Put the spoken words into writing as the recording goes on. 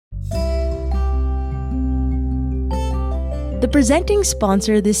The presenting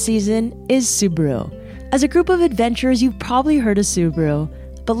sponsor this season is Subaru. As a group of adventurers, you've probably heard of Subaru,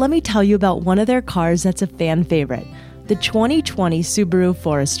 but let me tell you about one of their cars that's a fan favorite, the 2020 Subaru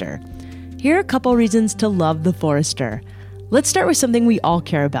Forester. Here are a couple reasons to love the Forester. Let's start with something we all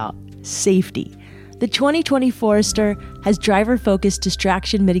care about, safety. The 2020 Forester has driver-focused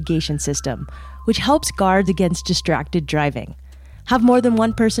distraction mitigation system, which helps guard against distracted driving. Have more than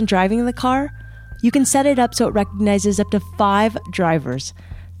one person driving the car? You can set it up so it recognizes up to 5 drivers.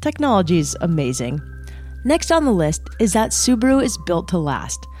 Technology is amazing. Next on the list is that Subaru is built to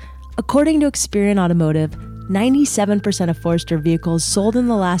last. According to Experian Automotive, 97% of Forester vehicles sold in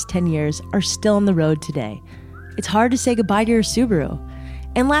the last 10 years are still on the road today. It's hard to say goodbye to your Subaru.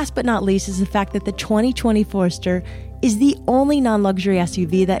 And last but not least is the fact that the 2020 Forester is the only non-luxury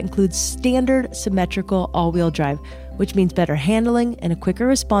SUV that includes standard symmetrical all-wheel drive, which means better handling and a quicker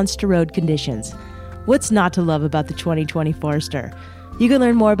response to road conditions. What's not to love about the 2020 Forester? You can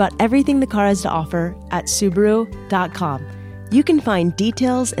learn more about everything the car has to offer at Subaru.com. You can find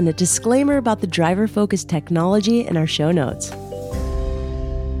details and a disclaimer about the driver-focused technology in our show notes.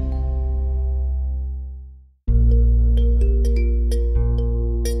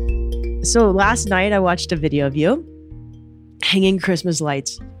 So last night I watched a video of you hanging Christmas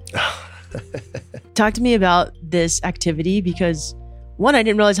lights. Talk to me about this activity because one, I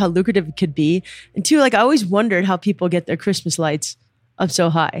didn't realize how lucrative it could be. And two, I always wondered how people get their Christmas lights up so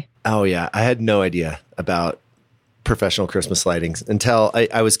high. Oh yeah. I had no idea about professional Christmas lighting until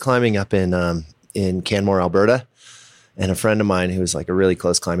I was climbing up in Canmore, Alberta. And a friend of mine who was like a really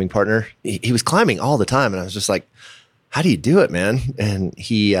close climbing partner, he was climbing all the time. And I was just like, how do you do it, man? And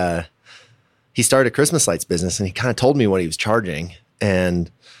he started a Christmas lights business and he kind of told me what he was charging. And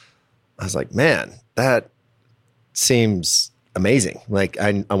I was like, man, that seems amazing. Like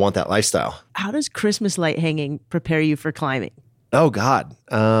I want that lifestyle. How does Christmas light hanging prepare you for climbing? Oh God.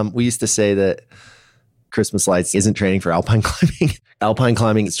 We used to say that Christmas lights isn't training for alpine climbing. Alpine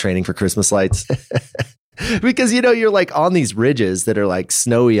climbing is training for Christmas lights. Because, you're like on these ridges that are like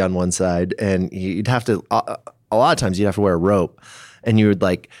snowy on one side and you'd have to, a lot of times you'd have to wear a rope and you would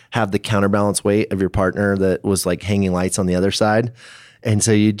like have the counterbalance weight of your partner that was like hanging lights on the other side. And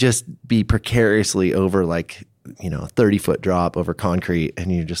so you'd just be precariously over like, a 30-foot drop over concrete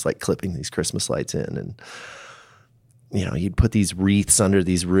and you're just like clipping these Christmas lights in. And, you'd put these wreaths under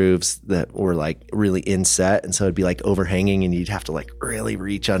these roofs that were like really inset. And so it'd be like overhanging and you'd have to like really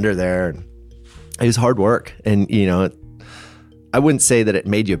reach under there. And it was hard work. And, I wouldn't say that it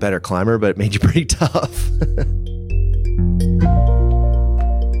made you a better climber, but it made you pretty tough.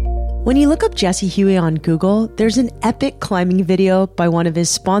 When you look up Jesse Huey on Google, there's an epic climbing video by one of his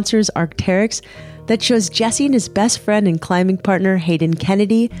sponsors, Arc'teryx, that shows Jesse and his best friend and climbing partner, Hayden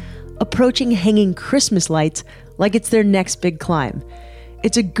Kennedy, approaching hanging Christmas lights like it's their next big climb.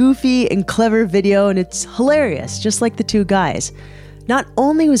 It's a goofy and clever video, and it's hilarious, just like the two guys. Not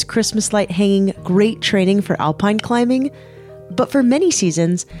only was Christmas light hanging great training for alpine climbing, but for many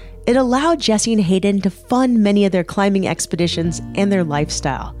seasons, it allowed Jesse and Hayden to fund many of their climbing expeditions and their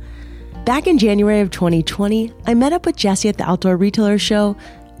lifestyle. Back in January of 2020, I met up with Jesse at the Outdoor Retailer Show,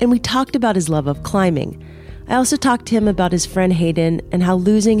 and we talked about his love of climbing. I also talked to him about his friend Hayden and how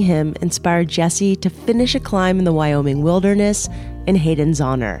losing him inspired Jesse to finish a climb in the Wyoming wilderness in Hayden's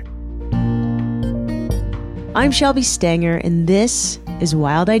honor. I'm Shelby Stanger, and this is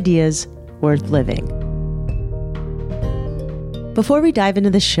Wild Ideas Worth Living. Before we dive into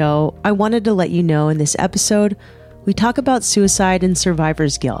the show, I wanted to let you know in this episode, we talk about suicide and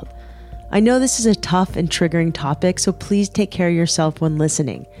survivor's guilt. I know this is a tough and triggering topic, so please take care of yourself when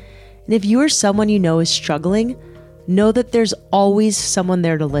listening. And if you or someone you know is struggling, know that there's always someone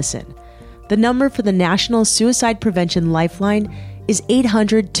there to listen. The number for the National Suicide Prevention Lifeline is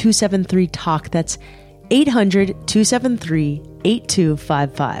 800-273-TALK. That's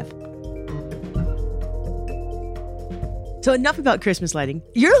 800-273-8255. So enough about Christmas lighting.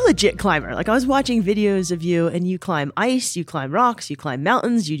 You're a legit climber. Like I was watching videos of you and you climb ice, you climb rocks, you climb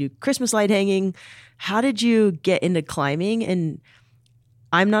mountains, you do Christmas light hanging. How did you get into climbing? And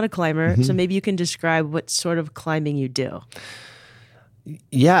I'm not a climber, so maybe you can describe what sort of climbing you do.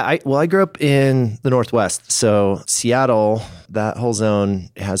 Yeah, I grew up in the Northwest. So Seattle, that whole zone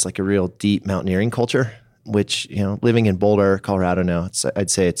has like a real deep mountaineering culture, which, living in Boulder, Colorado now,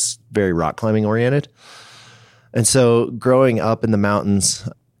 I'd say it's very rock climbing oriented. And so growing up in the mountains,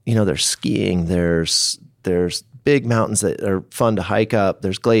 there's skiing, there's big mountains that are fun to hike up,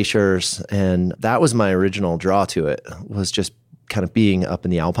 there's glaciers. And that was my original draw to it, was just kind of being up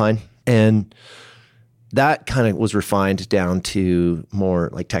in the Alpine. And that kind of was refined down to more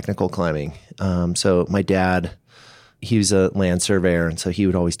like technical climbing. So my dad he was a land surveyor. And so he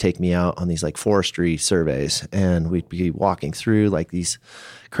would always take me out on these like forestry surveys, and we'd be walking through like these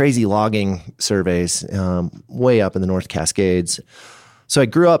crazy logging surveys, way up in the North Cascades. So I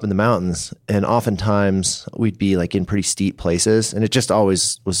grew up in the mountains, and oftentimes we'd be like in pretty steep places. And it just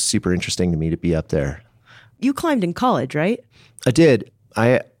always was super interesting to me to be up there. You climbed in college, right? I did.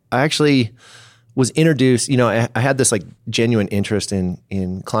 I actually was introduced, I had this like genuine interest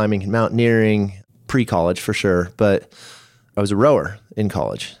in climbing and mountaineering pre-college for sure, but I was a rower in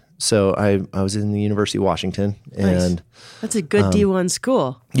college. So I was in the University of Washington. And nice. That's a good D1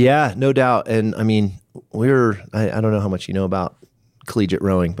 school. Yeah, no doubt. And I mean, I don't know how much you know about collegiate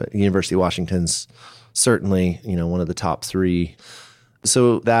rowing, but the University of Washington's certainly, one of the top 3.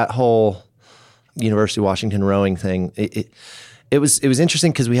 So that whole University of Washington rowing thing, it was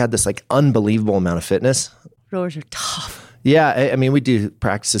interesting because we had this like unbelievable amount of fitness. Rowers are tough. Yeah, I mean, we do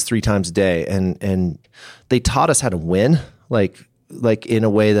practices 3 times a day, and they taught us how to win, like in a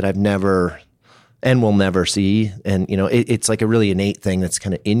way that I've never and will never see. And it's like a really innate thing that's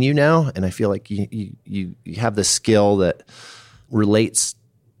kind of in you now. And I feel like you have this skill that relates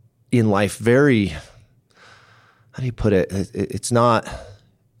in life very. How do you put it? It's not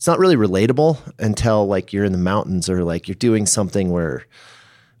really relatable until like you're in the mountains or like you're doing something where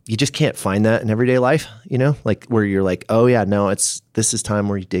you just can't find that in everyday life, like where you're like, oh yeah, no, this is time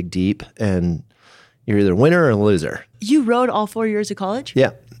where you dig deep and you're either a winner or a loser. You rowed all 4 years of college?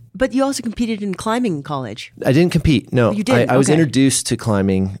 Yeah. But you also competed in climbing in college. I didn't compete. No, you didn't? I was introduced to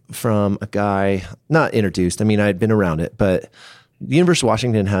climbing from a guy, not introduced. I mean, I'd been around it, but the University of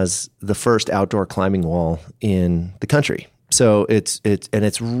Washington has the first outdoor climbing wall in the country. So it's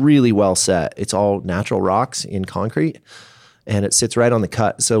really well set. It's all natural rocks in concrete, and it sits right on the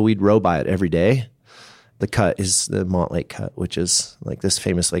cut. So we'd row by it every day. The cut is the Montlake Cut, which is like this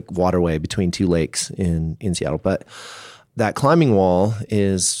famous like waterway between 2 lakes in Seattle. But that climbing wall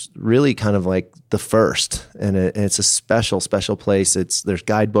is really kind of like the first, and it's a special place. There's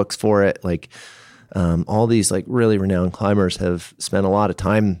guidebooks for it. Like all these like really renowned climbers have spent a lot of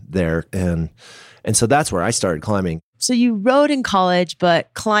time there, and so that's where I started climbing. So you rowed in college,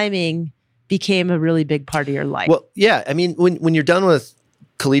 but climbing became a really big part of your life. Well, yeah. I mean, when you're done with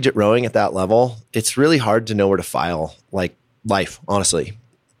collegiate rowing at that level, it's really hard to know where to file like life, honestly,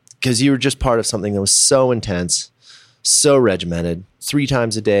 because you were just part of something that was so intense, so regimented, 3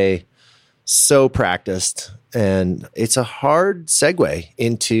 times a day, so practiced. And it's a hard segue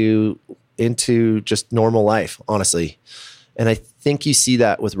into just normal life, honestly. And I think you see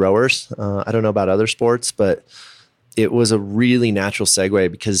that with rowers. I don't know about other sports, but it was a really natural segue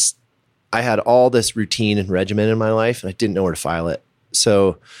because I had all this routine and regimen in my life, and I didn't know where to file it.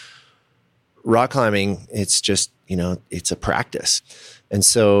 So rock climbing, it's just, it's a practice. And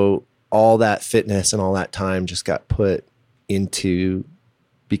so all that fitness and all that time just got put into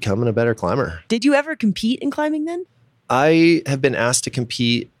becoming a better climber. Did you ever compete in climbing then? I have been asked to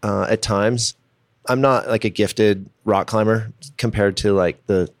compete at times. I'm not like a gifted rock climber compared to like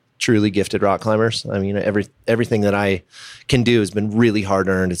the truly gifted rock climbers. I mean, everything that I can do has been really hard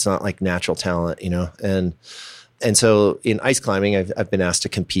earned. It's not like natural talent, and so in ice climbing, I've been asked to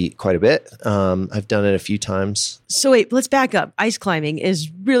compete quite a bit. I've done it a few times. So wait, let's back up. Ice climbing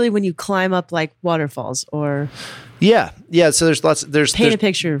is really when you climb up like waterfalls, or yeah. So there's paint a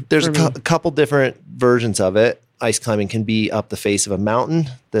picture. There's a couple different versions of it. Ice climbing can be up the face of a mountain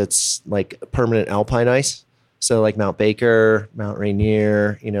that's like permanent alpine ice. So like Mount Baker, Mount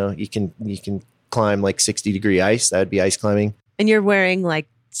Rainier, you can climb like 60-degree ice. That would be ice climbing. And you're wearing like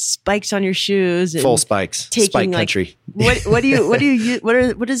spikes on your shoes. And full spikes. Spike country. What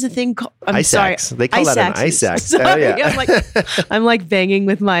is the thing called? Ice axe. They call that an ice axe. Sorry, oh, yeah. I'm like banging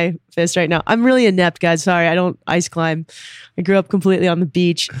with my fist right now. I'm really inept, guys. Sorry, I don't ice climb. I grew up completely on the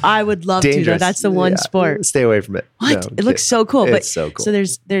beach. I would love to though. That's the one sport. Stay away from it. What? No, it looks so cool. It's so cool. So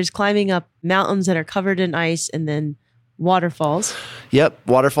there's climbing up mountains that are covered in ice, and then waterfalls. Yep,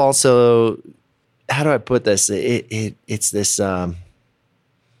 waterfalls. So how do I put this? It's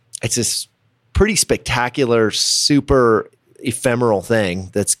this pretty spectacular, super ephemeral thing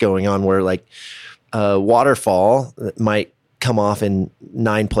that's going on where like a waterfall might come off in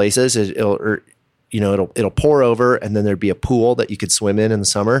 9 places. It'll pour over, and then there'd be a pool that you could swim in the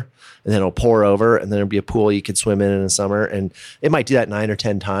summer, and then it'll pour over, and then there'd be a pool you could swim in the summer, and it might do that 9 or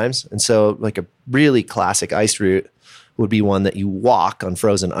 10 times. And so like a really classic ice route would be one that you walk on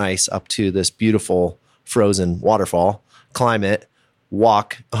frozen ice up to this beautiful frozen waterfall, climb it,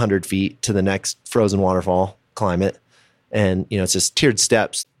 walk 100 feet to the next frozen waterfall, climb it. And, it's just tiered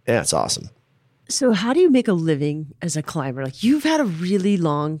steps. Yeah, it's awesome. So how do you make a living as a climber? Like, you've had a really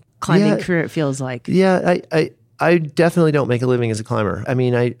long climbing career, it feels like. Yeah, I definitely don't make a living as a climber. I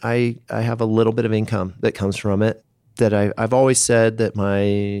mean, I have a little bit of income that comes from it. That I've always said that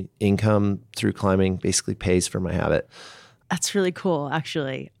my income through climbing basically pays for my habit. That's really cool,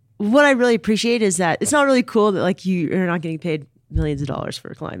 actually. What I really appreciate is that it's not really cool that like you're not getting paid millions of dollars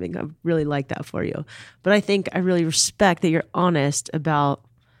for climbing. I really like that for you. But I think I really respect that you're honest about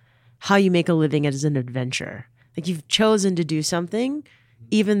how you make a living as an adventurer. Like you've chosen to do something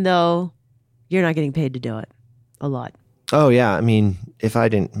even though you're not getting paid to do it a lot. Oh yeah. I mean, if I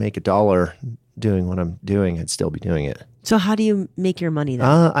didn't make $1 doing what I'm doing, I'd still be doing it. So how do you make your money then?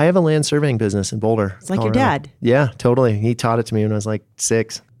 I have a land surveying business in Boulder. It's like Colorado. your dad. Yeah, totally. He taught it to me when I was like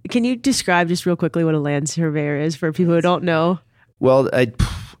 6. Can you describe just real quickly what a land surveyor is for people who don't know? Well,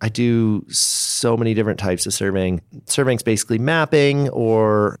 I do so many different types of surveying. Surveying's basically mapping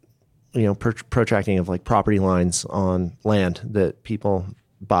or, protracting of like property lines on land that people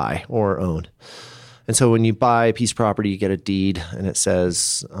buy or own. And so when you buy a piece of property, you get a deed, and it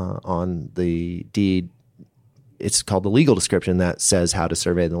says on the deed, it's called the legal description that says how to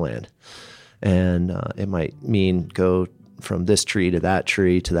survey the land. And it might mean go from this tree to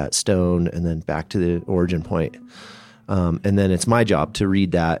that stone, and then back to the origin point. And then it's my job to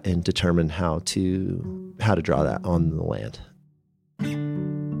read that and determine how to draw that on the land.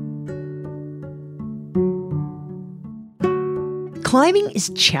 Climbing is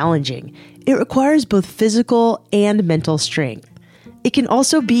challenging. It requires both physical and mental strength. It can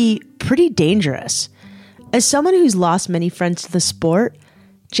also be pretty dangerous. As someone who's lost many friends to the sport,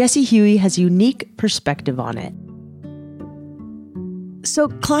 Jesse Huey has a unique perspective on it. So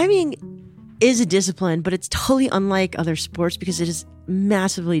climbing is a discipline, but it's totally unlike other sports because it is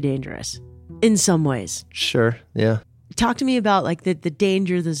massively dangerous in some ways. Sure, yeah. Talk to me about like the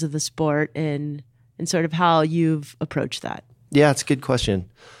dangers of the sport and sort of how you've approached that. Yeah, it's a good question.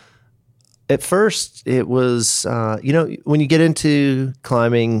 At first, it was, when you get into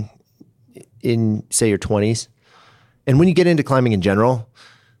climbing in, say, your 20s, and when you get into climbing in general,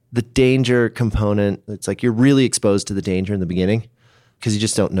 the danger component, it's like you're really exposed to the danger in the beginning because you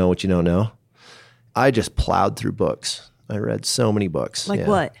just don't know what you don't know. I just plowed through books. I read so many books. Like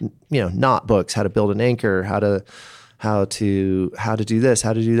what? Knot books, how to build an anchor, how to do this,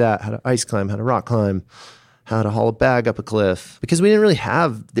 how to do that, how to ice climb, how to rock climb, how to haul a bag up a cliff, because we didn't really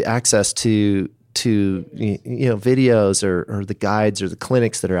have the access to videos or the guides or the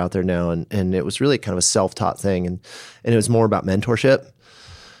clinics that are out there now. And it was really kind of a self-taught thing. And it was more about mentorship.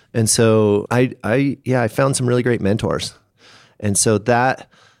 And so I found some really great mentors. And so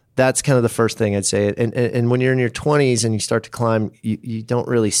that's kind of the first thing I'd say. And when you're in your 20s and you start to climb, you don't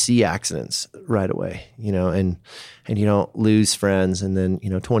really see accidents right away, and you don't lose friends. And then,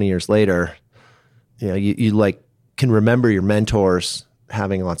 20 years later, you like can remember your mentors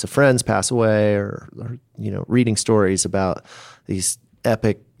having lots of friends pass away or reading stories about these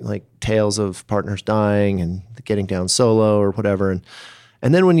epic like tales of partners dying and getting down solo or whatever.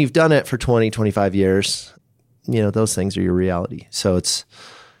 And then when you've done it for 20, 25 years, those things are your reality. So it's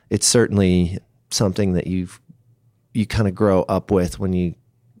certainly something that you kind of grow up with when you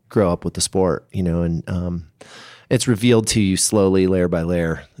grow up with the sport, and it's revealed to you slowly, layer by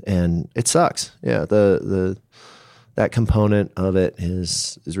layer, and it sucks. Yeah, that component of it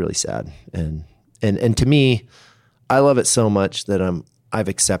is really sad, and to me, I love it so much that I've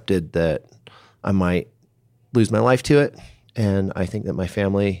accepted that I might lose my life to it, and I think that my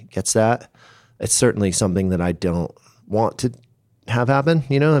family gets that. It's certainly something that I don't want to have happen.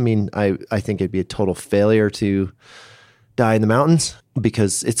 I think it'd be a total failure to die in the mountains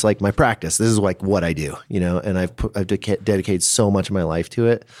because it's like my practice. This is like what I do, and I've dedicated so much of my life to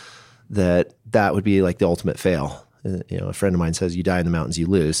it that would be like the ultimate fail. A friend of mine says, you die in the mountains, you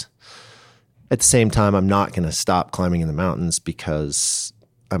lose. At the same time, I'm not going to stop climbing in the mountains because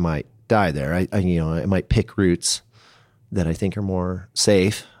I might die there. I might pick routes that I think are more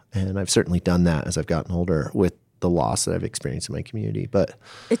safe. And I've certainly done that as I've gotten older with the loss that I've experienced in my community. But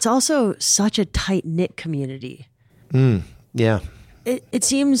it's also such a tight-knit community. Yeah. It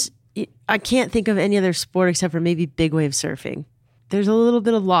seems, I can't think of any other sport except for maybe big wave surfing. There's a little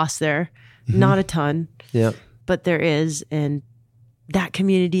bit of loss there, not a ton. Yeah. But there is, and that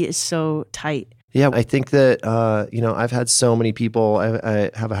community is so tight. Yeah, I think that, I've had so many people,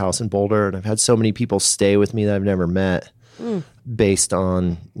 I have a house in Boulder, and I've had so many people stay with me that I've never met based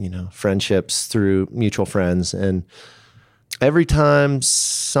on, friendships through mutual friends. And every time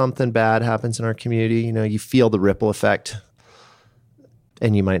something bad happens in our community, you feel the ripple effect.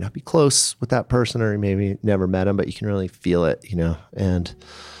 And you might not be close with that person, or you maybe never met him, but you can really feel it, And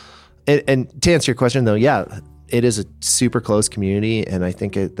to answer your question, though, yeah, it is a super close community, and I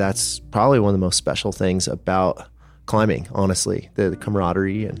think that's probably one of the most special things about climbing, honestly, the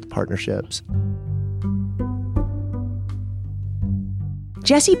camaraderie and partnerships.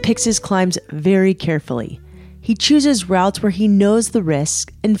 Jesse picks his climbs very carefully. He chooses routes where he knows the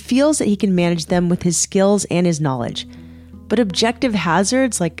risks and feels that he can manage them with his skills and his knowledge. But objective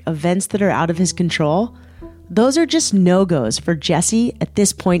hazards, like events that are out of his control, those are just no-goes for Jesse at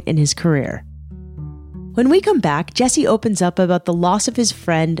this point in his career. When we come back, Jesse opens up about the loss of his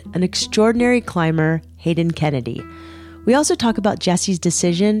friend, an extraordinary climber, Hayden Kennedy. We also talk about Jesse's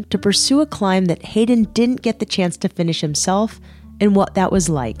decision to pursue a climb that Hayden didn't get the chance to finish himself and what that was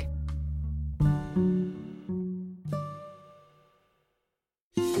like.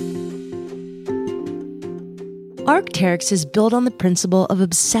 Arc'teryx is built on the principle of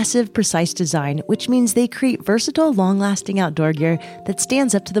obsessive, precise design, which means they create versatile, long-lasting outdoor gear that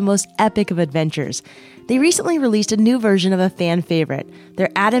stands up to the most epic of adventures. They recently released a new version of a fan favorite, their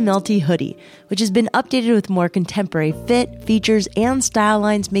Adam LT hoodie, which has been updated with more contemporary fit, features, and style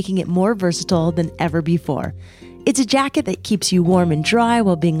lines, making it more versatile than ever before. It's a jacket that keeps you warm and dry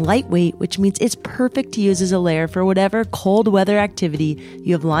while being lightweight, which means it's perfect to use as a layer for whatever cold weather activity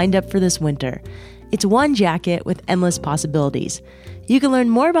you have lined up for this winter. It's one jacket with endless possibilities. You can learn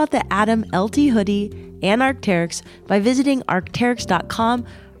more about the Adam LT hoodie and Arc'teryx by visiting arc'teryx.com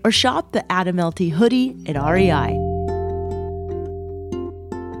or shop the Adam LT hoodie at REI.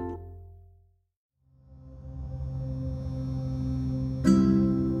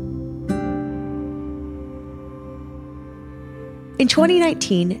 In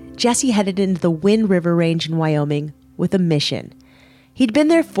 2019, Jesse headed into the Wind River Range in Wyoming with a mission. He'd been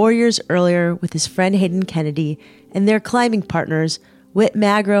there 4 years earlier with his friend Hayden Kennedy and their climbing partners, Whit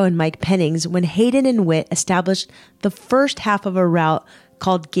Magro and Mike Pennings, when Hayden and Whit established the first half of a route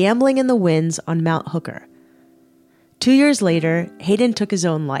called Gambling in the Winds on Mount Hooker. 2 years later, Hayden took his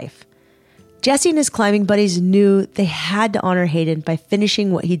own life. Jesse and his climbing buddies knew they had to honor Hayden by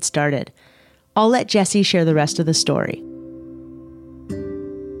finishing what he'd started. I'll let Jesse share the rest of the story.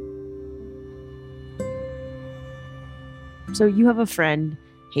 So you have a friend,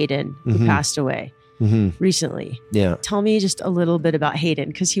 Hayden, who passed away recently. Yeah. Tell me just a little bit about Hayden,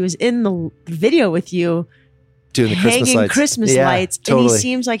 because he was in the video with you doing the hanging Christmas lights. Totally. And he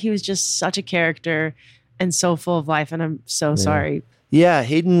seems like he was just such a character and so full of life. And I'm so sorry. Yeah,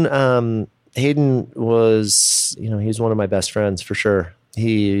 Hayden was, he was one of my best friends for sure.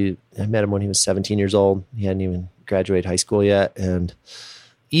 I met him when he was 17 years old. He hadn't even graduated high school yet, and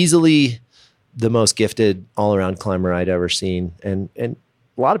easily the most gifted all-around climber I'd ever seen. And a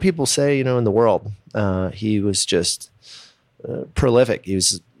lot of people say, in the world, he was just prolific. He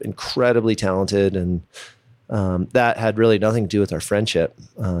was incredibly talented, and that had really nothing to do with our friendship.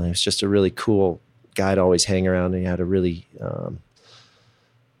 He was just a really cool guy to always hang around, and he had a really,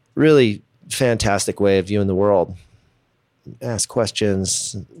 really fantastic way of viewing the world. Ask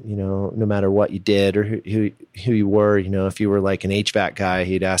questions, no matter what you did or who you were. If you were like an HVAC guy,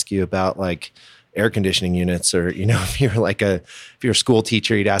 he'd ask you about like air conditioning units, or if you're if you're a school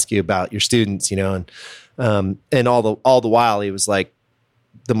teacher, he'd ask you about your students. And all the while he was like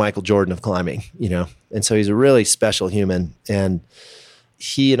the Michael Jordan of climbing. And so he's a really special human. And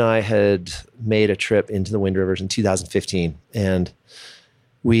he and I had made a trip into the Wind Rivers in 2015, and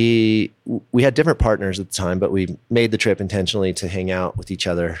we had different partners at the time, but we made the trip intentionally to hang out with each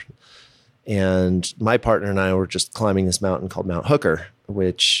other. And my partner and I were just climbing this mountain called Mount Hooker,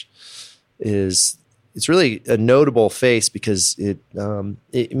 which it's really a notable face because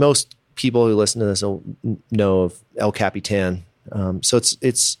most people who listen to this will know of El Capitan. So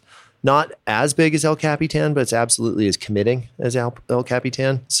it's not as big as El Capitan, but it's absolutely as committing as El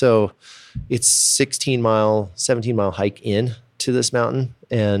Capitan. So it's 17 mile hike in to this mountain.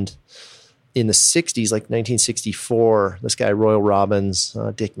 And in the 60s, like 1964, this guy, Royal Robbins,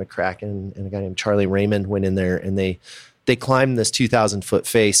 Dick McCracken, and a guy named Charlie Raymond went in there, and they climbed this 2,000 foot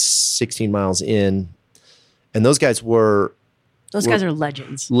face 16 miles in. And those guys are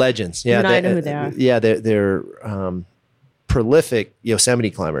legends. Legends. Yeah. I know who they are. Yeah. They're prolific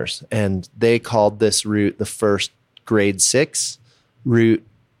Yosemite climbers. And they called this route the first grade 6 route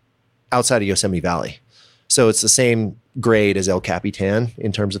outside of Yosemite Valley. So it's the same grade as El Capitan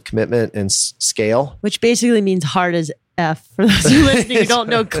in terms of commitment and scale. Which basically means hard as F for those who are listening who don't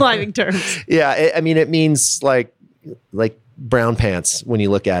know climbing terms. Yeah. It means like brown pants when you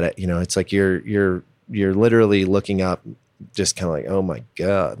look at it. It's like you're literally looking up just kind of like, oh my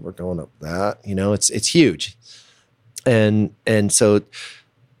God, we're going up that. It's huge. And so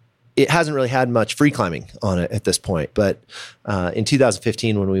it hasn't really had much free climbing on it at this point. But in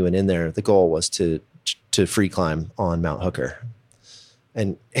 2015, when we went in there, the goal was to free climb on Mount Hooker.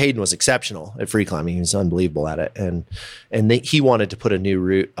 And Hayden was exceptional at free climbing. He was unbelievable at it. And he wanted to put a new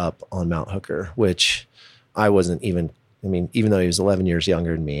route up on Mount Hooker, which I wasn't even, even though he was 11 years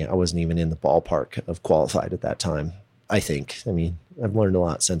younger than me, I wasn't even in the ballpark of qualified at that time, I think. I've learned a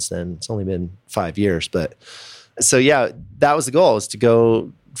lot since then. It's only been 5 years. But so, yeah, that was the goal, is to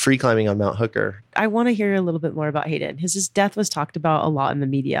go free climbing on Mount Hooker. I want to hear a little bit more about Hayden. His death was talked about a lot in the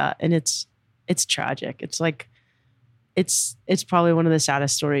media, and it's tragic. It's like, it's probably one of the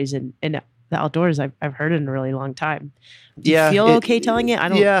saddest stories in the outdoors I've heard in a really long time. Do you feel okay telling it? I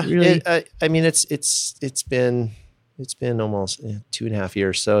don't really. It's been almost 2.5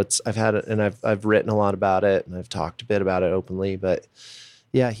 years. So I've had it, and I've written a lot about it, and I've talked a bit about it openly, but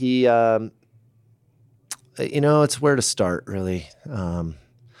yeah, he, it's where to start, really.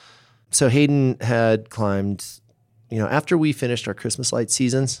 So Hayden had climbed, after we finished our Christmas light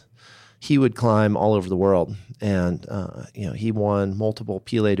seasons, he would climb all over the world. And, he won multiple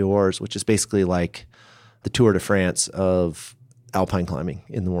Pile d'Ors, which is basically like the Tour de France of alpine climbing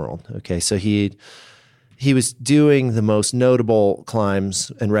in the world. Okay. So he was doing the most notable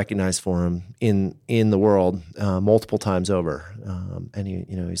climbs and recognized for him in the world, multiple times over. And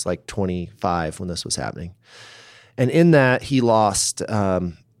he's like 25 when this was happening. And in that, he lost,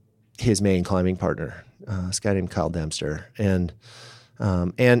 his main climbing partner, this guy named Kyle Dempster, and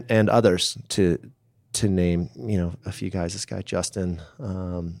others to name, a few guys. This guy Justin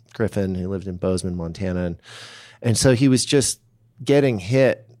Griffin, who lived in Bozeman, Montana, and so he was just getting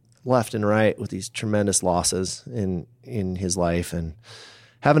hit left and right with these tremendous losses in his life, and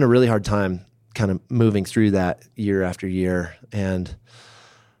having a really hard time kind of moving through that year after year. And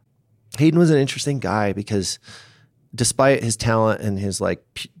Hayden was an interesting guy because, despite his talent and his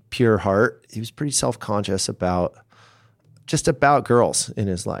pure heart, he was pretty self-conscious about girls in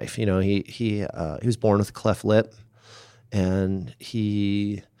his life. He was born with a cleft lip, and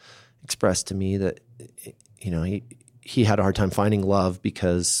he expressed to me that, he had a hard time finding love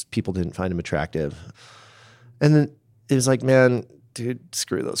because people didn't find him attractive. And then it was like, man, dude,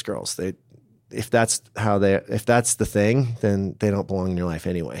 screw those girls. If that's the thing, then they don't belong in your life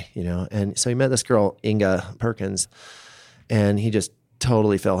anyway, And so he met this girl, Inga Perkins, and he just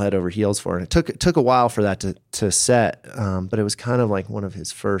totally fell head over heels for it. It took a while for that to set, but it was kind of like one of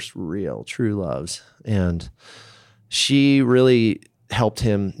his first real true loves. And she really helped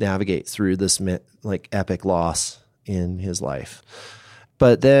him navigate through this epic loss in his life.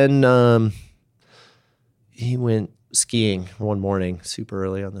 But then he went skiing one morning super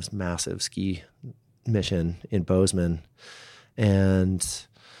early on this massive ski mission in Bozeman, and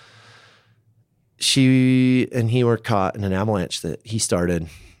she and he were caught in an avalanche that he started.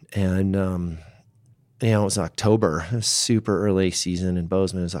 And, it was October. It was super early season in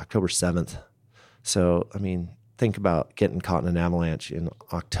Bozeman. It was October 7th. So, think about getting caught in an avalanche in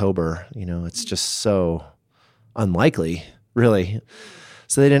October. It's just so unlikely, really.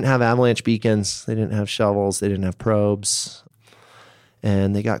 So they didn't have avalanche beacons. They didn't have shovels. They didn't have probes.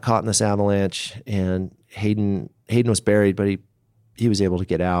 And they got caught in this avalanche, and Hayden was buried, but he was able to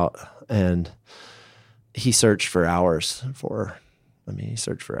get out. And he searched for hours he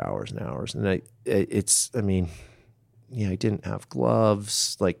searched for hours and hours. And he didn't have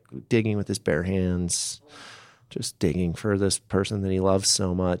gloves, digging with his bare hands, just digging for this person that he loves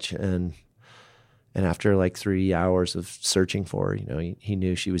so much. And after 3 hours of searching for her, he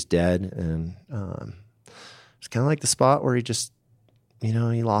knew she was dead. And it's kind of like the spot where he just, he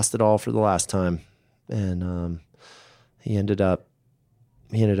lost it all for the last time. And he ended up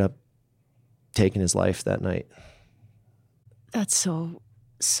taking his life that night. That's so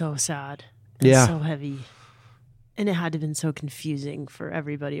sad. Yeah. So heavy. And it had to have been so confusing for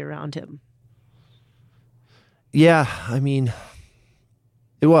everybody around him. Yeah.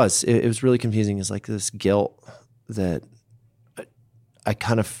 It was. It was really confusing. It's like this guilt that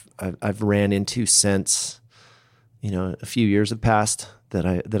I've ran into since, a few years have passed, that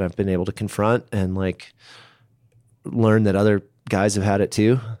I've been able to confront and learn that other guys have had it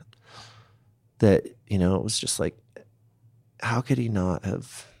too. That, it was just how could he not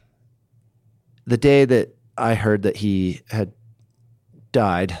have? The day that I heard that he had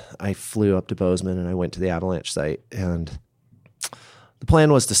died, I flew up to Bozeman and I went to the avalanche site, and the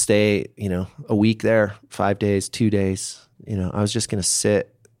plan was to stay, a week there, 5 days, 2 days. I was just going to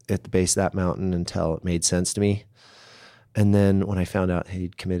sit at the base of that mountain until it made sense to me. And then when I found out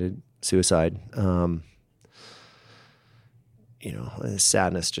he'd committed suicide, the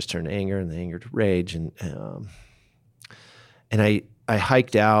sadness just turned to anger, and the anger to rage. And I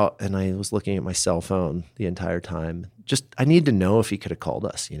hiked out, and I was looking at my cell phone the entire time. Just, I needed to know if he could have called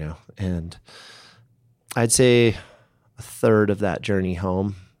us, And I'd say a third of that journey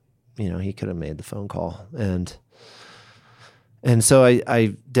home, he could have made the phone call. And so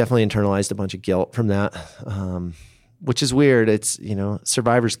I definitely internalized a bunch of guilt from that, which is weird. It's,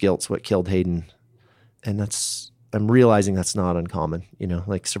 survivor's guilt's what killed Hayden. And I'm realizing that's not uncommon,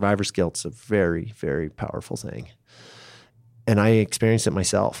 like survivor's guilt's a very, very powerful thing. And I experienced it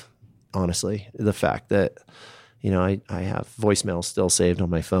myself, honestly. The fact that, I have voicemails still saved on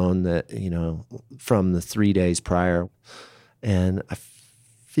my phone that, from the 3 days prior. And I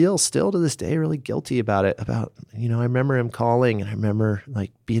feel still to this day really guilty about it. I remember him calling, and I remember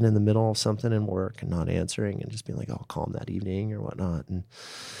like being in the middle of something in work and not answering and just being like, oh, I'll call him that evening or whatnot. And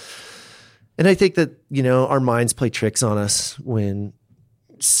I think that, our minds play tricks on us when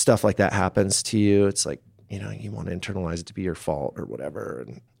stuff like that happens to you. It's like, you want to internalize it to be your fault or whatever.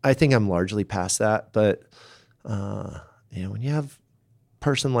 And I think I'm largely past that. But, when you have a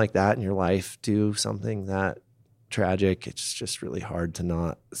person like that in your life do something that tragic, it's just really hard to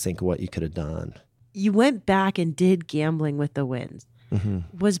not think of what you could have done. You went back and did gambling with the Winds.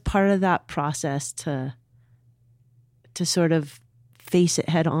 Mm-hmm. Was part of that process to sort of face it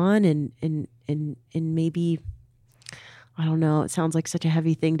head on and maybe, I don't know, it sounds like such a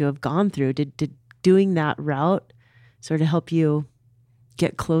heavy thing to have gone through. Did doing that route sort of help you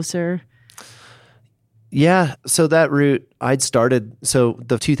get closer? Yeah. So that route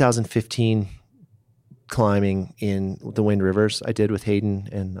the 2015 climbing in the Wind Rivers I did with Hayden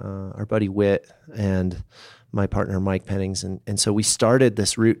and our buddy Whit and my partner Mike Pennings. And so we started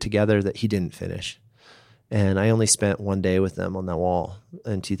this route together that he didn't finish. And I only spent 1 day with them on that wall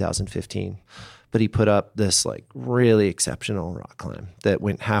in 2015. But he put up this like really exceptional rock climb that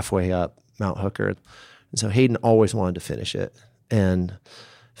went halfway up Mount Hooker. And so Hayden always wanted to finish it. And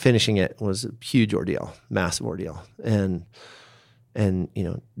finishing it was a huge ordeal, massive ordeal. And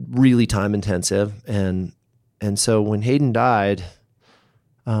really time intensive. And so when Hayden died,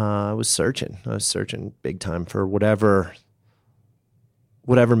 I was searching big time for whatever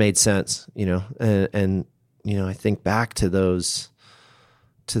made sense, and I think back to those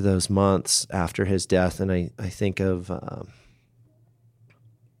months after his death. And I think of, I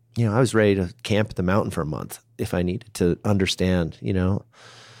was ready to camp at the mountain for a month if I needed to understand,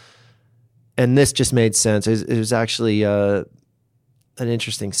 and this just made sense. It was actually, an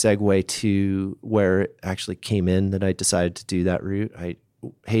interesting segue to where it actually came in that I decided to do that route.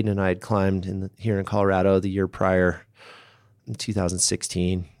 Hayden and I had climbed here in Colorado the year prior in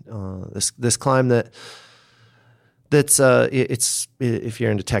 2016. This climb that's it's, if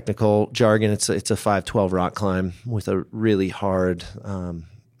you're into technical jargon, it's a 512 rock climb with a really hard,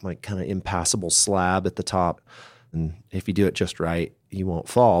 like kind of impassable slab at the top. And if you do it just right, you won't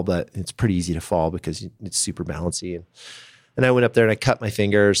fall, but it's pretty easy to fall because it's super bouncy. And I went up there and I cut my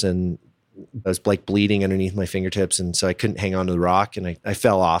fingers and I was like bleeding underneath my fingertips. And so I couldn't hang on to the rock and I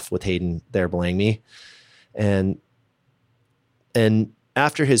fell off with Hayden there belaying me. And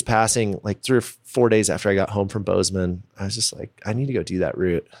after his passing, like 3 or 4 days after I got home from Bozeman, I was just like, I need to go do that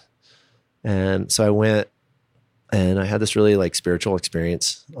route. And so I went and I had this really like spiritual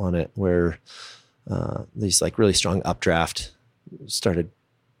experience on it where these like really strong updraft started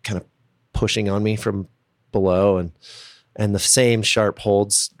kind of pushing on me from below and the same sharp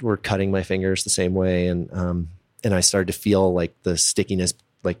holds were cutting my fingers the same way. And I started to feel like the stickiness,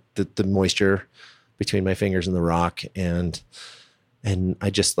 like the moisture between my fingers and the rock. And I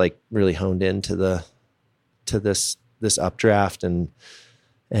just like really honed into this updraft and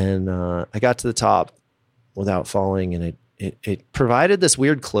I got to the top without falling. And it provided this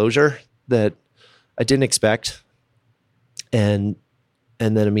weird closure that I didn't expect. And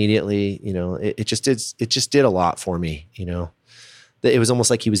then immediately, it just did a lot for me, It was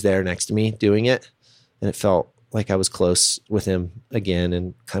almost like he was there next to me doing it. And it felt like I was close with him again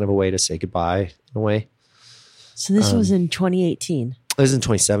and kind of a way to say goodbye in a way. So this was in 2018. It was in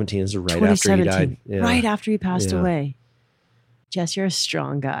 2017. This was right after he died. Yeah. Right after he passed away. Jess, you're a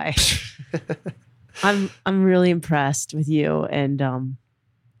strong guy. I'm really impressed with you and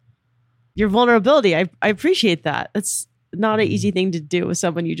your vulnerability. I appreciate that. That's not an easy thing to do with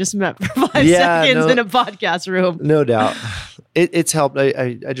someone you just met for 5 seconds in a podcast room. No doubt. It's helped.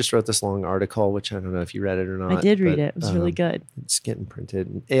 I just wrote this long article, which I don't know if you read it or not. I did read it. It was really good. It's getting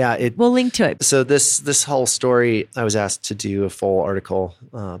printed. Yeah. We'll link to it. So this whole story, I was asked to do a full article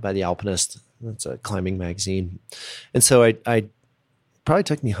by The Alpinist. That's a climbing magazine. And so I probably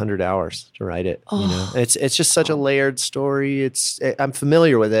took me 100 hours to write it. It's just such a layered story. I'm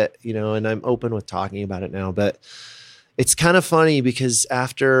familiar with it, and I'm open with talking about it now, but it's kind of funny because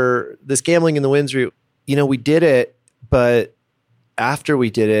after this gambling in the winds route, we did it, but after we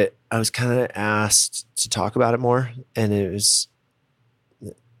did it, I was kind of asked to talk about it more. And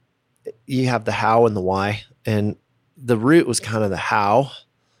you have the how and the why. And the route was kind of the how.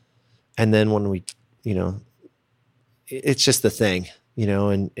 And then when we, it's just the thing,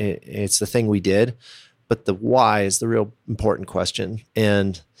 and it's the thing we did. But the why is the real important question.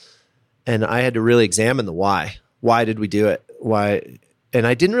 And I had to really examine the why. Why did we do it? Why? And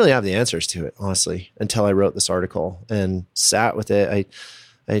I didn't really have the answers to it, honestly, until I wrote this article and sat with it.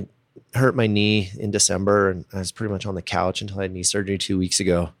 I hurt my knee in December, and I was pretty much on the couch until I had knee surgery 2 weeks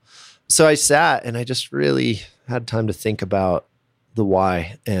ago. So I sat and I just really had time to think about the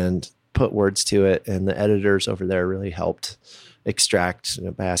why and put words to it. And the editors over there really helped extract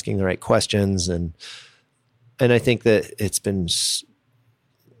by asking the right questions. And I think that it's been,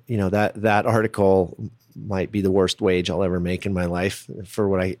 that article might be the worst wage I'll ever make in my life for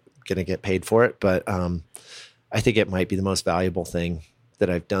what I'm going to get paid for it. But I think it might be the most valuable thing that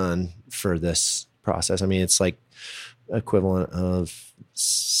I've done for this process. I mean, it's like equivalent of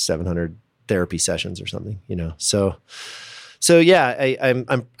 700 therapy sessions or something, So yeah,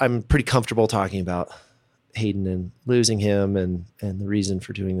 I'm pretty comfortable talking about Hayden and losing him and the reason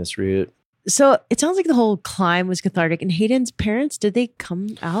for doing this route. So it sounds like the whole climb was cathartic. And Hayden's parents, did they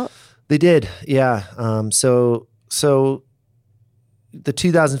come out? They did, yeah. So the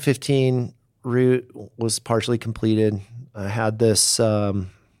 2015 route was partially completed. I had this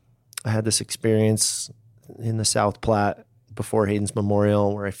experience in the South Platte before Hayden's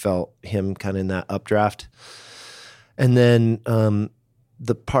memorial where I felt him kind of in that updraft. And then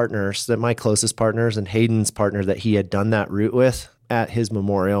the partners, my closest partners and Hayden's partner that he had done that route with at his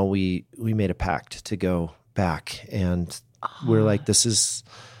memorial, we made a pact to go back. And we're like, this is...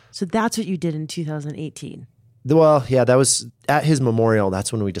 So that's what you did in 2018. Well, yeah, that was at his memorial.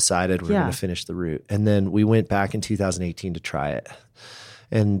 That's when we decided we were going to finish the route. And then we went back in 2018 to try it.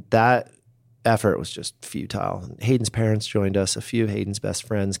 And that effort was just futile. And Hayden's parents joined us. A few of Hayden's best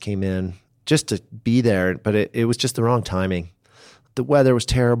friends came in just to be there, but it was just the wrong timing. The weather was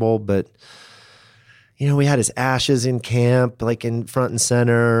terrible, but we had his ashes in camp, like in front and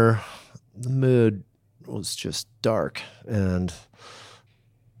center. The mood was just dark, and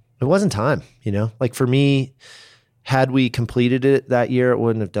it wasn't time, like for me, had we completed it that year, it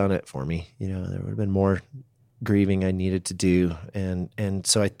wouldn't have done it for me. There would have been more grieving I needed to do. And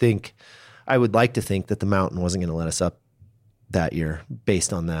so I would like to think that the mountain wasn't going to let us up that year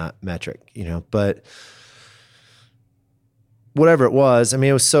based on that metric, but whatever it was, I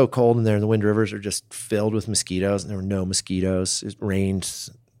mean, it was so cold in there. The Wind Rivers are just filled with mosquitoes, and there were no mosquitoes. It rained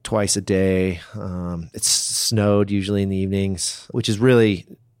twice a day. It snowed usually in the evenings, which is really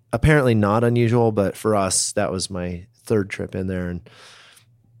apparently not unusual, but for us, that was my third trip in there, and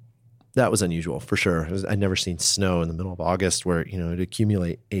that was unusual for sure. I'd never seen snow in the middle of August where, it'd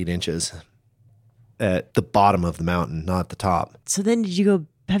accumulate 8 inches at the bottom of the mountain, not at the top. So then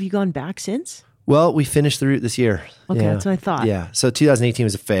have you gone back since? Well, we finished the route this year. Okay, that's what I thought. Yeah. So 2018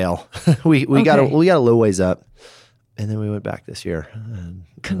 was a fail. we got a little ways up, and then we went back this year. And,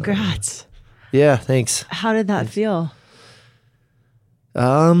 congrats. Yeah, thanks. How did that feel? It's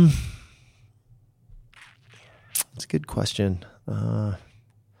a good question.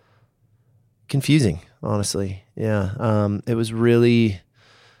 Confusing, honestly. Yeah. It was really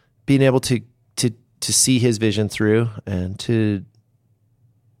being able to see his vision through and to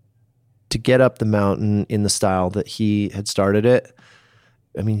get up the mountain in the style that he had started it.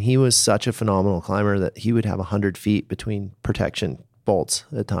 I mean, he was such a phenomenal climber that he would have 100 feet between protection bolts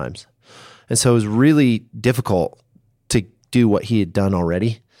at times. And so it was really difficult to do what he had done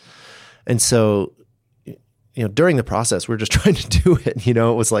already. And so, during the process, we're just trying to do it. It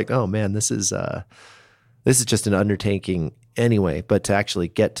was like, oh man, this is just an undertaking anyway, but to actually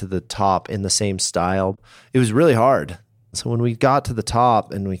get to the top in the same style, it was really hard. So when we got to the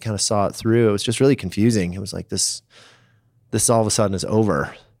top and we kind of saw it through, it was just really confusing. It was like this all of a sudden is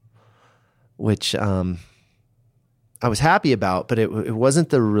over, which I was happy about, but it wasn't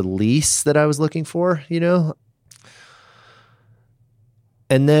the release that I was looking for,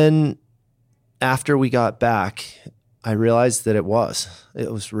 And then after we got back, I realized that it was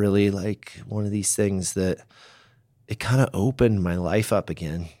really like one of these things that it kind of opened my life up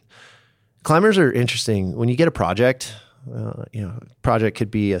again. Climbers are interesting. When you get a project, project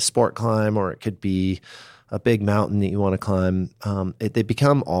could be a sport climb or it could be a big mountain that you want to climb. They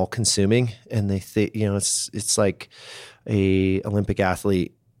become all consuming, and it's like a Olympic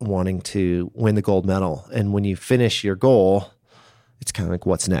athlete wanting to win the gold medal. And when you finish your goal, it's kind of like,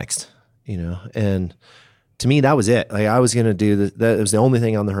 what's next, and to me, that was it. Like I was going to do that. It was the only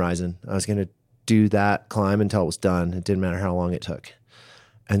thing on the horizon. I was going to do that climb until it was done. It didn't matter how long it took.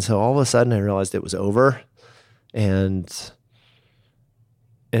 And so all of a sudden I realized it was over, and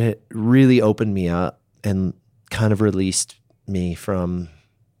it really opened me up and kind of released me from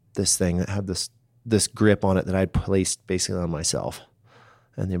this thing that had this grip on it that I'd placed basically on myself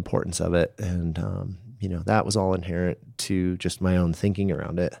and the importance of it. And, that was all inherent to just my own thinking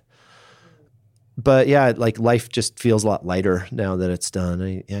around it. But yeah, like life just feels a lot lighter now that it's done.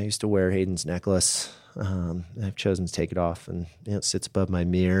 I used to wear Hayden's necklace. I've chosen to take it off, and it sits above my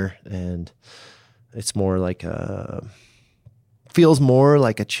mirror, and it's more like feels more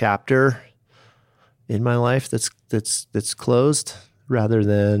like a chapter in my life that's closed rather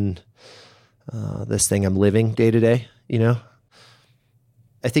than this thing I'm living day to day.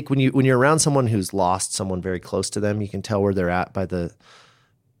 I think when you're around someone who's lost someone very close to them, you can tell where they're at by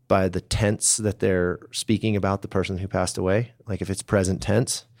the tense that they're speaking about the person who passed away. Like if it's present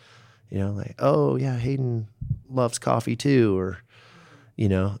tense, like, oh yeah, Hayden loves coffee too, or,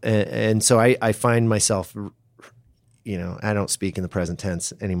 and so I find myself, I don't speak in the present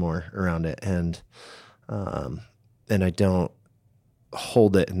tense anymore around it. And I don't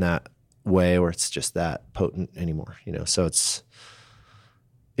hold it in that way where it's just that potent anymore, so it's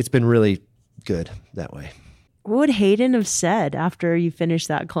been really good that way. What would Hayden have said after you finished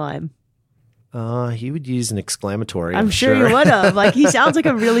that climb? He would use an exclamatory. I'm sure he would have. Like, he sounds like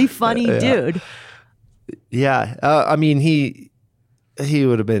a really funny dude. Yeah. He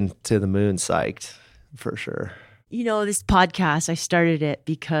would have been to the moon psyched for sure. This podcast, I started it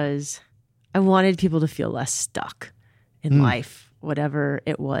because I wanted people to feel less stuck in life, whatever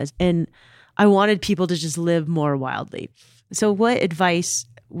it was. And I wanted people to just live more wildly. So what advice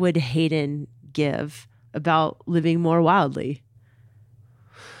would Hayden give about living more wildly?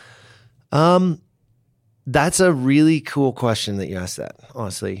 That's a really cool question that you asked that,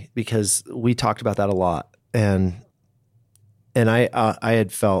 honestly, because we talked about that a lot. And I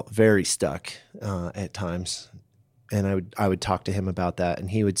had felt very stuck at times. And I would talk to him about that, and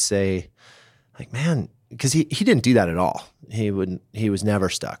he would say, like, man, because he didn't do that at all. He was never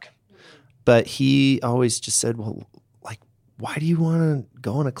stuck. But he always just said, well, like, why do you want to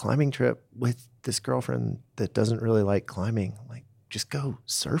go on a climbing trip with this girlfriend that doesn't really like climbing? Like, just go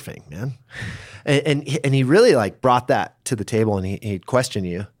surfing, man. And he really like brought that to the table, and he'd question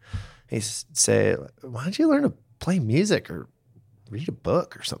you. He'd say, why don't you learn to play music or read a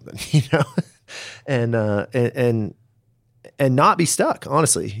book or something, and not be stuck,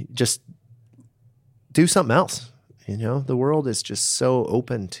 honestly. Just do something else. The world is just so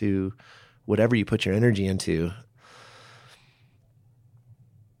open to whatever you put your energy into.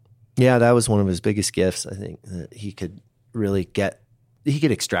 Yeah, that was one of his biggest gifts, I think, that he could really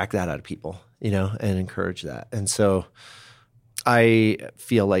extract that out of people, and encourage that. And so I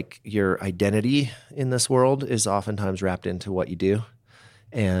feel like your identity in this world is oftentimes wrapped into what you do.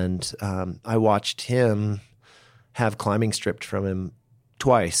 And I watched him have climbing stripped from him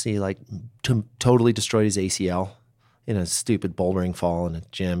twice. He totally destroyed his ACL in a stupid bouldering fall in a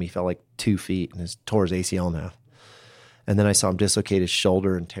gym. He fell like 2 feet and tore his ACL in half. And then I saw him dislocate his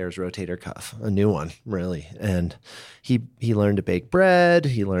shoulder and tear his rotator cuff, a new one, really. And he learned to bake bread.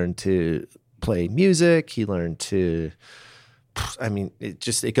 He learned to play music. He learned to,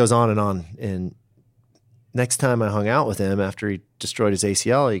 it goes on and on. And next time I hung out with him after he destroyed his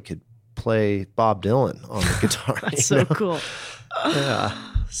ACL, he could play Bob Dylan on the guitar. That's so cool. Yeah.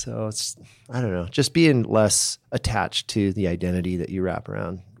 So it's, I don't know, just being less attached to the identity that you wrap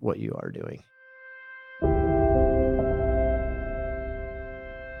around what you are doing.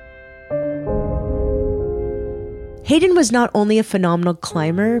 Hayden was not only a phenomenal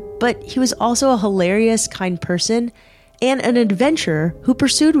climber, but he was also a hilarious, kind person and an adventurer who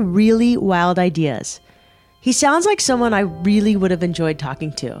pursued really wild ideas. He sounds like someone I really would have enjoyed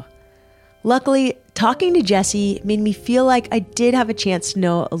talking to. Luckily, talking to Jesse made me feel like I did have a chance to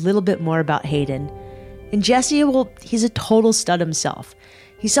know a little bit more about Hayden. And Jesse, well, he's a total stud himself.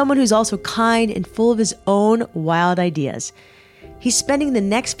 He's someone who's also kind and full of his own wild ideas. He's spending the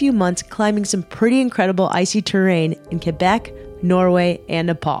next few months climbing some pretty incredible icy terrain in Quebec, Norway, and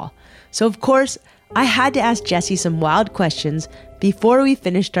Nepal. So of course, I had to ask Jesse some wild questions before we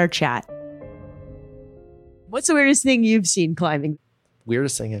finished our chat. What's the weirdest thing you've seen climbing?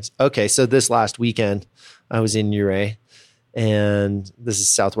 Weirdest thing is, okay, so this last weekend, I was in Huey, and this is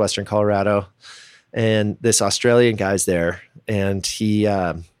southwestern Colorado, and this Australian guy's there, and he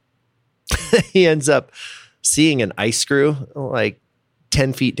he ends up seeing an ice screw like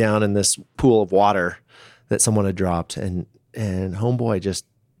 10 feet down in this pool of water that someone had dropped, and homeboy just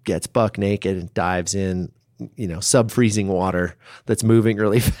gets buck naked and dives in sub-freezing water that's moving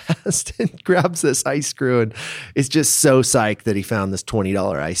really fast and grabs this ice screw and is just so psyched that he found this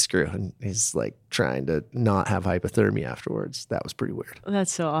 $20 ice screw and he's like trying to not have hypothermia afterwards. That was pretty weird.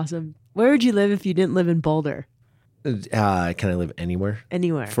 That's so awesome. Where would you live if you didn't live in Boulder? Can I live anywhere?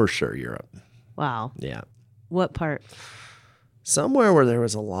 Anywhere. For sure, Europe. Wow. Yeah. What part? Somewhere where there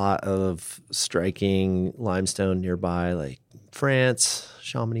was a lot of striking limestone nearby, like France,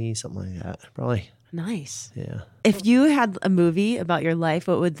 Chamonix, something like that. Probably. Nice. Yeah. If you had a movie about your life,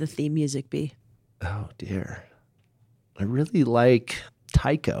 what would the theme music be? Oh, dear. I really like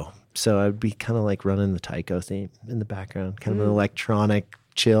taiko. So I'd be kind of like running the taiko theme in the background, kind of an electronic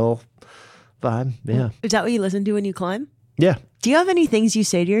chill vibe. Yeah. Is that what you listen to when you climb? Yeah. Do you have any things you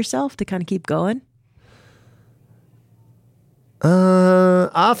say to yourself to kind of keep going?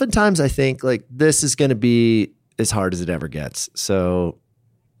 Oftentimes I think like this is going to be as hard as it ever gets. So,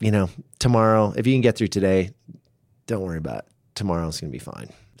 tomorrow, if you can get through today, don't worry about it. Tomorrow's going to be fine.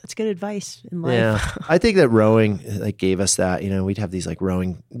 That's good advice in life. Yeah. I think that rowing gave us that, we'd have these like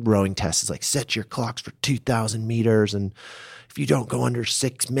rowing tests, like set your clocks for 2,000 meters. And if you don't go under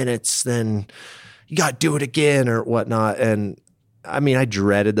 6 minutes, then you got to do it again or whatnot. And I mean, I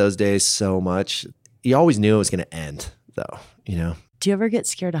dreaded those days so much. You always knew it was going to end though, Do you ever get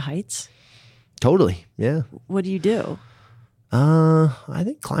scared of heights? Totally. Yeah. What do you do? I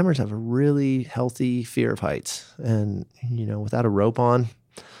think climbers have a really healthy fear of heights and, without a rope on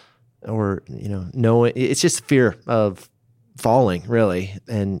or, knowing it's just fear of falling really.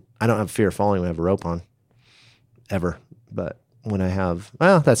 And I don't have fear of falling when I have a rope on ever. But when I have,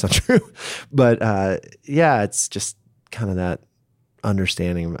 well, that's not true. But, it's just kind of that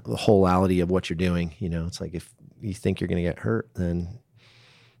understanding the wholeality of what you're doing. It's like if you think you're going to get hurt, then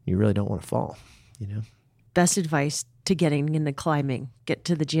you really don't want to fall, Best advice to getting into climbing: get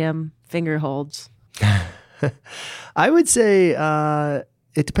to the gym, finger holds. I would say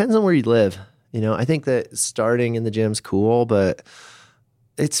it depends on where you live. I think that starting in the gym's cool, but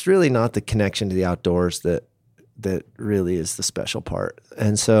it's really not the connection to the outdoors that really is the special part.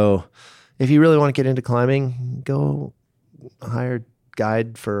 And so if you really want to get into climbing, go hire a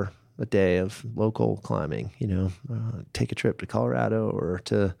guide for a day of local climbing, take a trip to Colorado or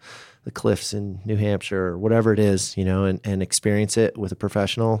to the cliffs in New Hampshire or whatever it is, and experience it with a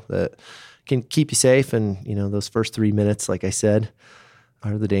professional that can keep you safe. And, those first 3 minutes, like I said,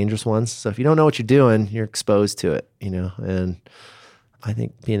 are the dangerous ones. So if you don't know what you're doing, you're exposed to it, and I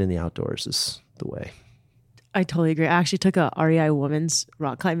think being in the outdoors is the way. I totally agree. I actually took a REI women's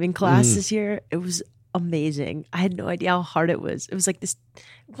rock climbing class this year. It was amazing. I had no idea how hard it was. It was like this,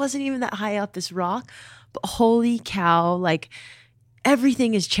 it wasn't even that high up this rock, but holy cow, like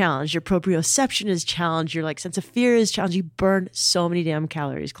everything is challenged. Your proprioception is challenged. Your sense of fear is challenged. You burn so many damn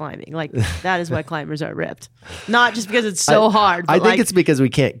calories climbing. Like that is why climbers are ripped. Not just because it's so hard. I think it's because we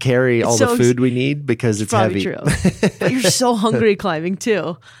can't carry all the food we need because it's heavy. True. But you're so hungry climbing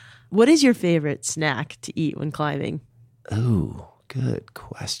too. What is your favorite snack to eat when climbing? Oh, good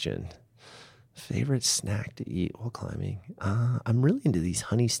question. Favorite snack to eat while climbing? I'm really into these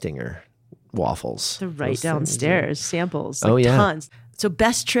honey stinger waffles. They're right downstairs. Samples. Tons. So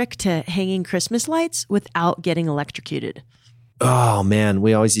best trick to hanging Christmas lights without getting electrocuted? Oh, man.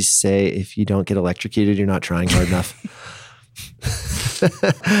 We always used to say, if you don't get electrocuted, you're not trying hard enough.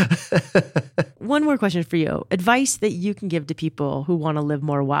 One more question for you. Advice that you can give to people who want to live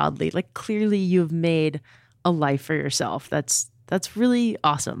more wildly. Like clearly you've made a life for yourself. That's really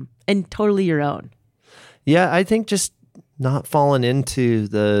awesome and totally your own. Yeah, I think just not falling into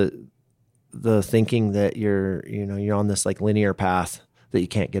the thinking that you're on this like linear path that you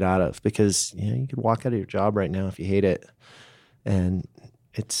can't get out of, because you could walk out of your job right now if you hate it, and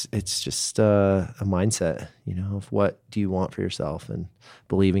it's just a mindset of what do you want for yourself and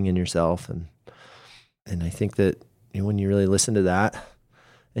believing in yourself, and I think that when you really listen to that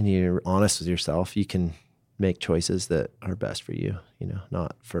and you're honest with yourself, you can make choices that are best for you,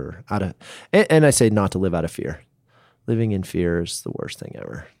 not for and I say not to live out of fear. Living in fear is the worst thing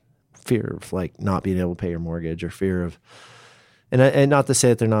ever. Fear of like not being able to pay your mortgage, or fear of, and not to say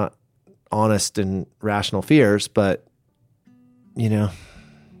that they're not honest and rational fears, but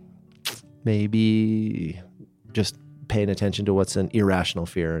maybe just paying attention to what's an irrational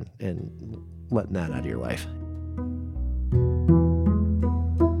fear and letting that out of your life.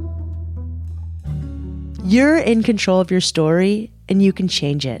 You're in control of your story and you can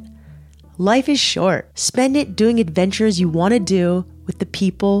change it. Life is short. Spend it doing adventures you want to do with the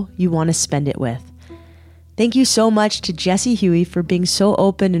people you want to spend it with. Thank you so much to Jesse Huey for being so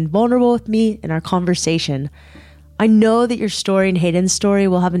open and vulnerable with me in our conversation. I know that your story and Hayden's story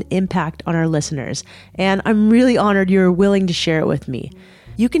will have an impact on our listeners, and I'm really honored you're willing to share it with me.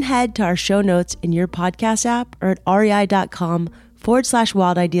 You can head to our show notes in your podcast app or at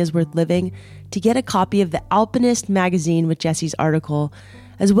rei.com/wild ideas worth living to get a copy of the Alpinist magazine with Jesse's article,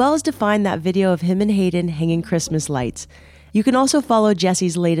 as well as to find that video of him and Hayden hanging Christmas lights. You can also follow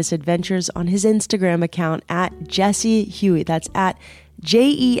Jesse's latest adventures on his Instagram account at Jesse Huey. That's at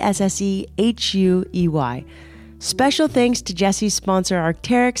JESSEHUEY. Special thanks to Jesse's sponsor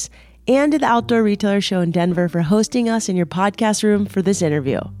Arc'teryx and to the Outdoor Retailer Show in Denver for hosting us in your podcast room for this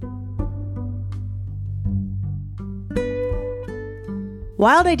interview.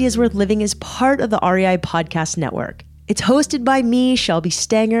 Wild Ideas Worth Living is part of the REI Podcast Network. It's hosted by me, Shelby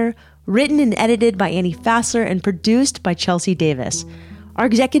Stanger, written and edited by Annie Fassler, and produced by Chelsea Davis. Our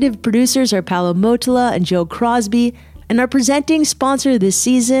executive producers are Paolo Motola and Joe Crosby, and our presenting sponsor this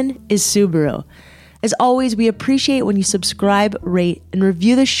season is Subaru. As always, we appreciate when you subscribe, rate, and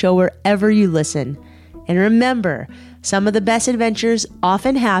review the show wherever you listen. And remember, some of the best adventures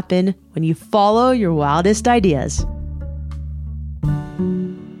often happen when you follow your wildest ideas.